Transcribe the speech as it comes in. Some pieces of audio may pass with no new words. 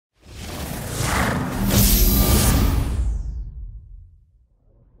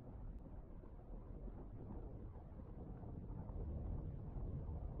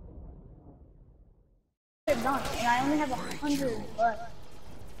done, and I only have 100 left.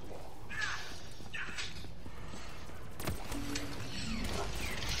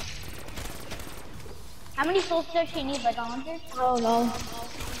 How many soul stars do you need? Like 100? Oh no.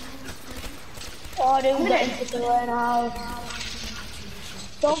 Oh, dude, the infantry right now.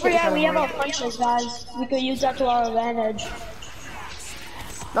 Don't forget, we have our punches, guys. We could use that to our advantage.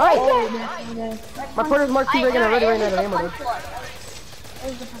 Nice! Oh, man. My porter's Mark II rig and I already ran out of ammo.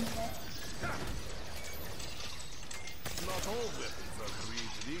 Where's the punch light?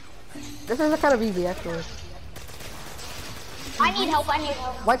 This is kind of easy, actually. I need help, I need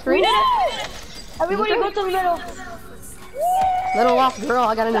help. White screen? Everybody go to the middle. Little lost girl,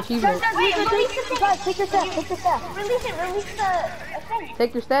 I got an achievement. Wait, release the thing. Guys, take your staff, take your staff. Release it, release the thing.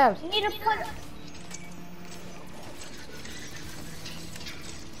 Take your stabs. You need to put...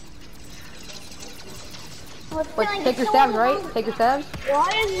 Wait, take your stabs, right? Take your stabs? Why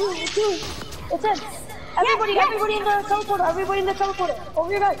is it two? It's in. Everybody, everybody in the teleporter, everybody in the teleporter. Over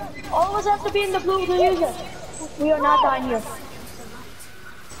here, guys. All of us have to be in the blue to use it. We are not dying here.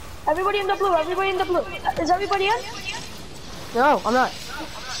 Everybody in the blue, everybody in the blue. Is everybody in? No, I'm not.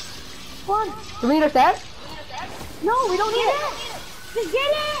 Come on. Do we need our stabs? No, we don't need it. Just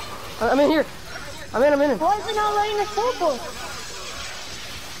get it! I'm in here. I'm in. Why is it not letting us teleport?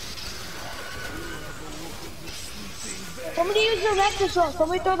 Somebody use the mattress on.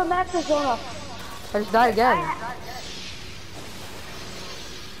 Somebody throw the mattress on. I just died again.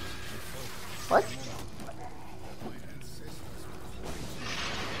 What?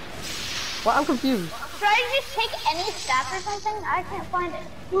 Well, I'm confused. Should I just take any staff or something? I can't find it.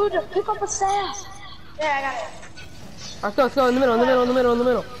 Dude, pick up a staff. There, I got it. Alright, let's go in the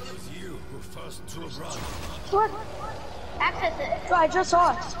middle. What? Access it. Bro, I just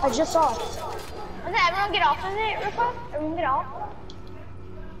saw it. Okay, everyone get off of it real quick. Everyone get off.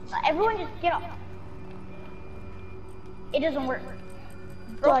 Everyone just get off. It doesn't work.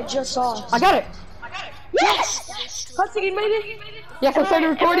 Bro, I just saw it. I got it! Yes! Cutscene, baby! Yes, I started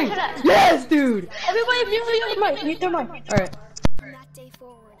recording! Yes, dude! Everybody mute their mic. Alright. From that day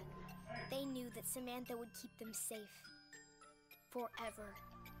forward, they knew that Samantha would keep them safe. Forever.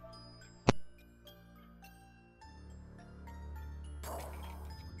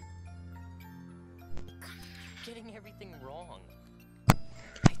 Getting everything wrong.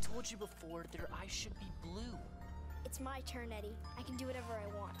 I told you before their eyes should be blue. It's my turn, Eddie. I can do whatever I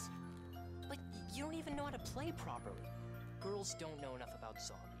want. But you don't even know how to play properly. Girls don't know enough about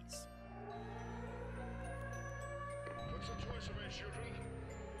zombies. What's the choice of a children?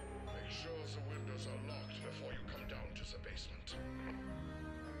 Make sure the windows are locked before you come down to the basement.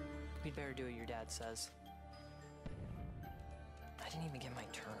 We'd better do what your dad says. I didn't even get my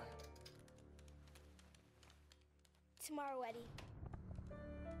turn. Tomorrow, Eddie.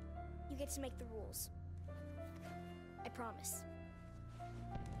 You get to make the rules. I promise.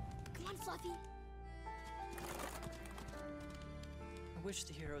 Come on, Fluffy. I wish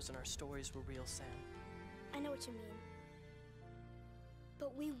the heroes in our stories were real, Sam. I know what you mean.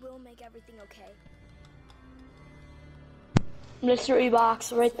 But we will make everything okay. Mystery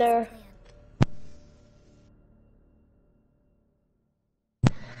box right there.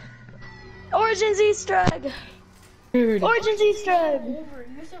 Origins Easter egg! Dude. Origins Easter egg!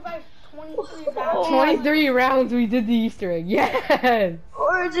 You survived 23 rounds. 23 rounds we did the Easter egg. Yes!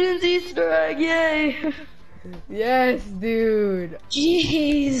 Origins Easter egg, yay! Yes, dude.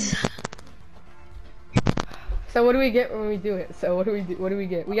 Jeez. So what do we get when we do it? So what do we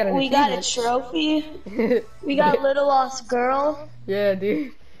get? We got an We got a achievement. trophy. We got Little Lost Girl. Yeah,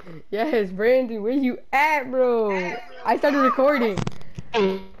 dude. Yes, Brandon, where you at, bro? I started recording.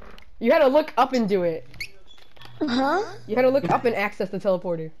 You had to look up and do it. Huh? You had to look up and access the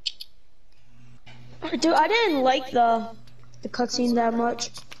teleporter. Dude, I didn't like the cutscene that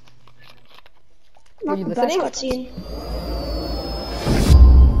much. Were Not you the best listening? cutscene.